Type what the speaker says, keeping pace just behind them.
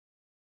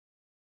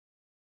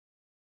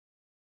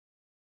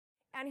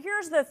And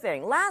here's the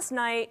thing. Last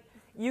night,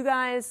 you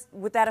guys,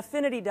 with that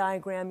affinity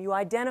diagram, you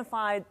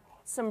identified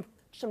some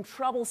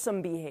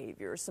troublesome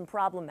behaviors, some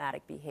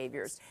problematic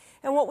behaviors.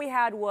 And what we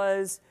had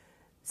was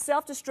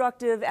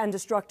self-destructive and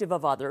destructive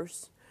of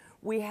others.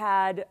 We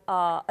had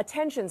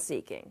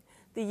attention-seeking,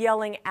 the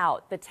yelling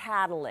out, the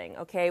tattling,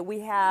 okay? We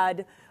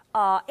had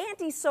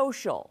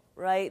antisocial,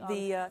 right?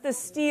 The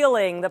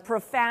stealing, the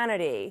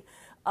profanity,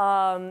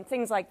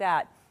 things like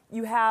that.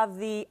 You have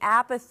the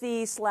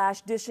apathy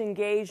 /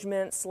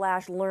 disengagement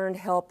 / learned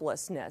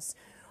helplessness.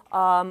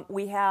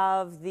 We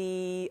have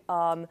the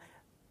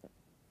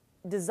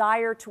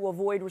desire to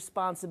avoid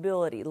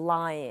responsibility,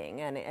 lying,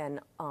 and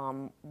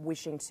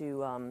wishing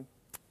to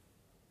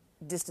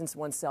distance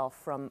oneself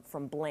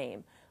from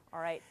blame. All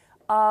right?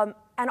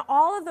 And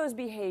all of those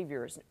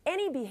behaviors,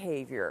 any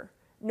behavior,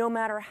 no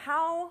matter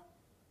how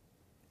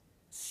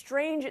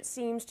strange it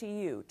seems to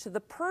you, to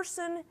the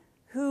person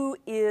who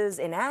is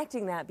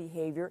enacting that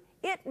behavior,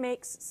 it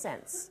makes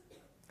sense.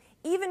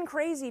 Even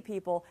crazy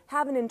people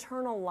have an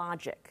internal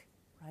logic,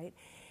 right?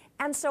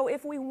 And so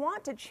if we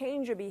want to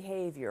change a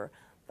behavior,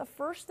 the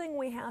first thing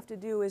we have to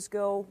do is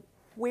go,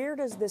 where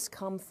does this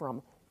come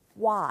from?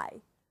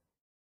 Why?